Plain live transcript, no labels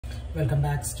Welcome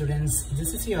back, students.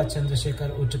 This is your Jntuh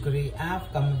R22 R18. I have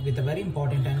come up with a very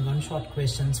important and one-shot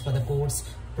questions for the course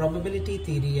Probability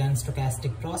Theory and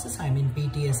Stochastic Process,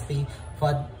 Ptsp,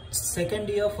 for second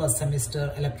year first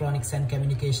semester Electronics and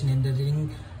Communication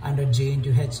Engineering under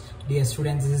Jntuh. Dear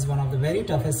students, this is one of the very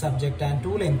toughest subject and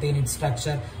too lengthy in its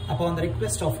structure. Upon the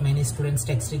request of many students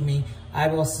texting me, I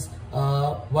was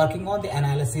working on the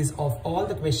analysis of all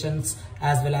the questions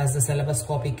as well as the syllabus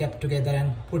copy kept together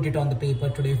and put it on the paper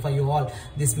today for you all.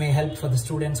 This may help for the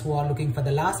students who are looking for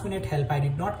the last minute help. I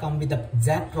did not come with the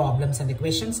exact problems and the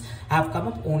questions. I have come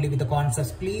up only with the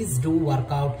concepts. Please do work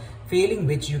out, failing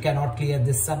which you cannot clear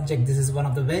this subject. This is one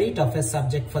of the very toughest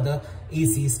subject for the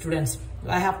easy students.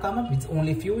 I have come up with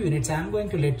only few units. I am going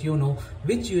to let you know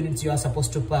which units you are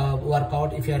supposed to work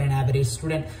out if you are an average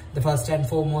student. The first and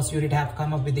foremost unit I have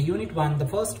come up with the unit 1. The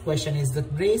first question is the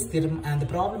Gray's theorem and the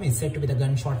problem is said to be the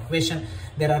gunshot question.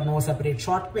 There are no separate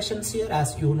short questions here,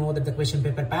 as you know that the question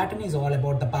paper pattern is all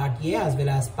about the part A as well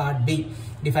as part B.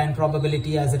 Define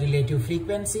probability as a relative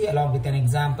frequency along with an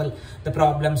example. The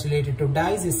problems related to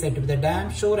dice is said to be the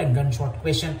damn sure and gunshot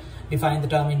question. Define the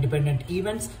term independent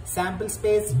events, sample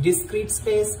space, discrete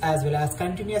space as well as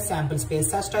continuous sample space.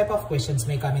 Such type of questions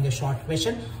may come in the short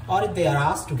question, or if they are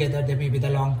asked together they may be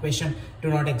the long question. Do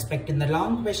not expect in the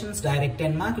long questions direct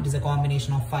 10 mark. It is a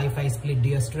combination of 5 split,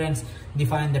 dear students.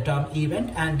 Define the term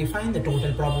event and define the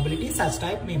total probability. Such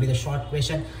type may be the short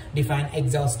question. Define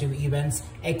exhaustive events,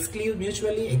 exclude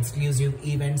mutually exclusive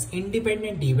events,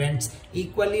 independent events,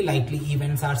 equally likely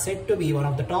events are said to be one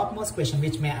of the topmost questions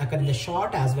which may occur in the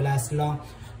short as well as long.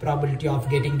 Probability of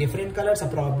getting different colors, a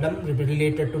problem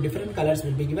related to different colors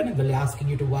will be given and will be asking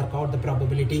you to work out the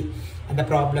probability. And the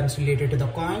problems related to the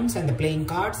coins and the playing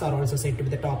cards are also said to be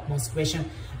the topmost question.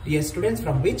 Dear students,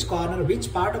 from which corner,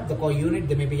 which part of the unit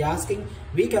they may be asking.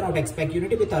 We cannot expect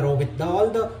unity with a row with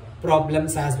all the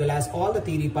problems as well as all the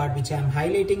theory part which I am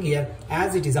highlighting here,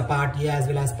 as it is a part A as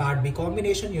well as part B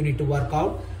combination. You need to work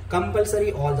out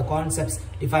compulsory all the concepts.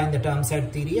 Define the term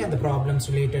set theory and the problems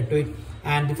related to it,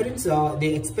 and difference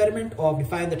the experiment of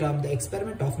define the term the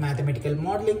experiment of mathematical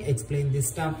modeling. Explain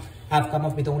this term. I have come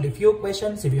up with only few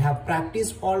questions. If you have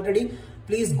practiced already,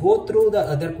 please go through the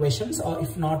other questions, or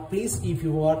if not, please, if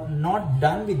you are not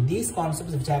done with these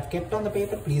concepts which I have kept on the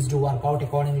paper, please do work out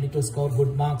accordingly to score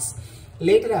good marks.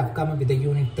 Later I have come up with the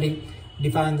unit 3.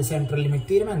 Define the central limit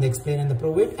theorem and explain and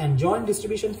prove it, and joint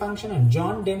distribution function and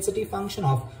joint density function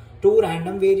of two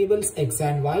random variables x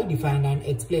and y. Define and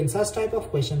explain. Such type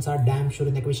of questions are damn sure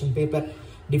in the question paper.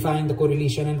 Define the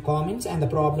correlation and comments and the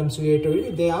problems related to it.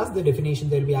 If they ask the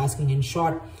definition, they will be asking in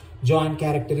short. Joint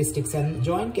characteristics and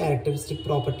joint characteristic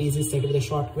properties is said to be the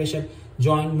short question.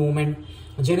 Joint moment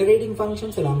generating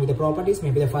functions along with the properties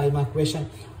may be the 5 mark question.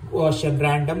 Gaussian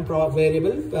random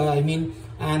variable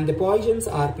and the Poisson's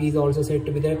RP is also said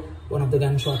to be the one of the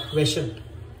gunshot question.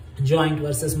 Joint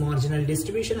versus marginal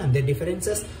distribution and their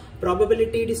differences.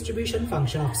 Probability distribution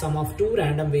function of sum of two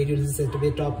random variables is said to be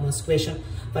the topmost question.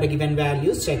 For a given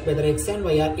values, check whether x and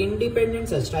y are independent.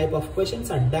 Such type of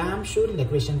questions are damn sure in the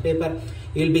question paper.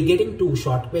 You will be getting 2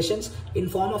 short questions. In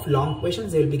form of long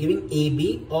questions, they will be giving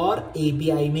AB or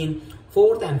AB.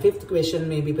 4th and 5th question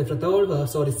may be from the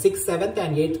 6th, 7th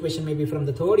and 8th question may be from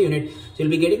the 3rd unit. So you'll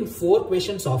be getting 4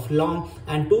 questions of long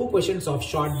and 2 questions of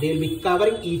short. They'll be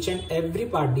covering each and every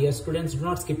part, dear students. Do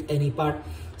not skip any part.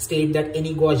 State that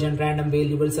any Gaussian random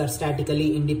variables are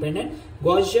statically independent.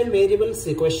 Gaussian variables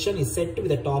question is said to be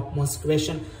the topmost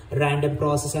question. Random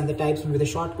process and the types may be the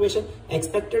short question.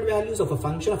 Expected values of a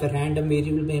function of a random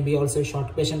variable may be also a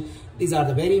short question. These are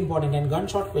the very important and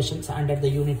gunshot questions under the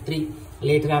unit 3.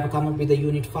 Later I have come up with the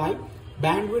unit 5.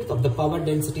 Bandwidth of the power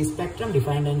density spectrum,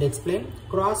 defined and explained.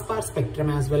 Crossbar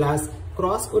spectrum as well as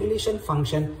cross correlation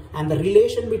function and the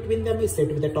relation between them is said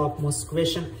to be the topmost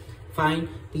question. Find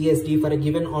PSD for a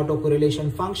given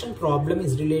autocorrelation function. Problem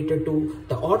is related to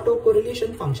the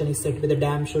autocorrelation function is said to be the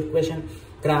damn sure question.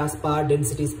 Grasp power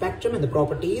density spectrum and the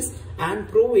properties and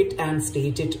prove it and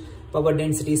state it. Power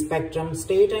density spectrum,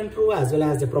 state and prove as well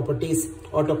as the properties.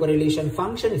 Autocorrelation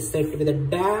function is said to be the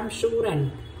damn sure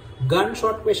and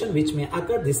gunshot question which may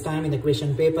occur this time in the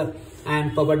question paper.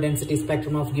 And power density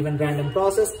spectrum of given random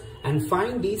process and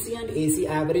find DC and AC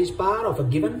average power of a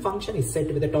given function is said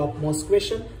to be the topmost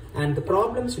question. And the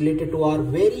problems related to are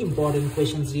very important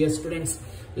questions, dear students.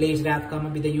 Later I have come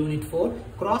up with the unit 4.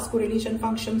 Cross correlation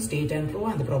function, state and prove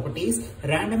and the properties.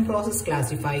 Random process,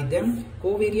 classify them.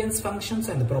 Covariance functions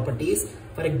and the properties.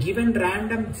 For a given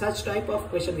random such type of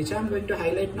question which I am going to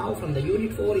highlight now from the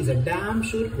unit 4 is a damn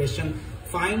sure question.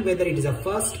 Find whether it is a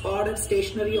first order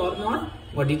stationary or not,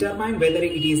 or determine whether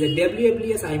it is a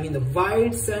WBS, the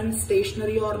wide sense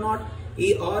stationary or not.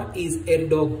 or is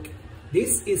ergodic?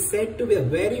 This is said to be a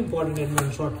very important and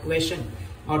one short question.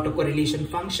 Autocorrelation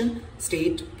function,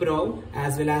 state, prov,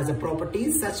 as well as the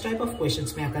properties. Such type of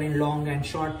questions may occur in long and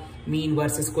short, mean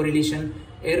versus correlation,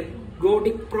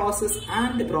 ergodic process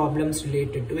and the problems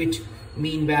related to it,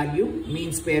 mean value,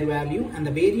 mean square value, and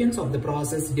the variance of the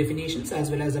process definitions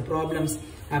as well as the problems.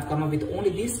 I have come up with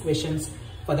only these questions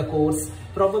for the course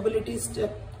probability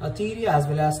theory as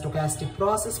well as stochastic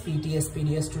process Pt&sp.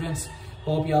 Dear students,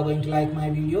 hope you are going to like my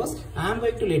videos. I am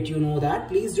going to let you know that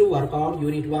please do work out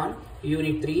Unit 1,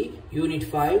 Unit 3, Unit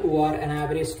 5 who are an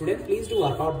average student. Please do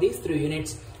work out these 3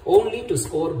 units only to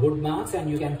score good marks and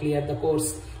you can clear the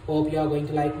course. Hope you are going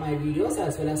to like my videos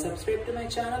as well as subscribe to my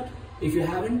channel. If you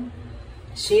haven't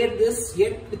shared this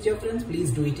yet with your friends,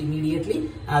 please do it immediately,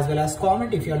 as well as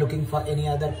comment if you are looking for any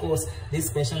other course. This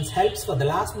questions helps for the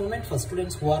last moment for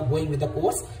students who are going with the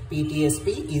course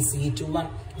Pt&sp ECE 21.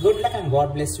 Good luck and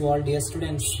God bless you all, dear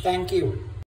students. Thank you.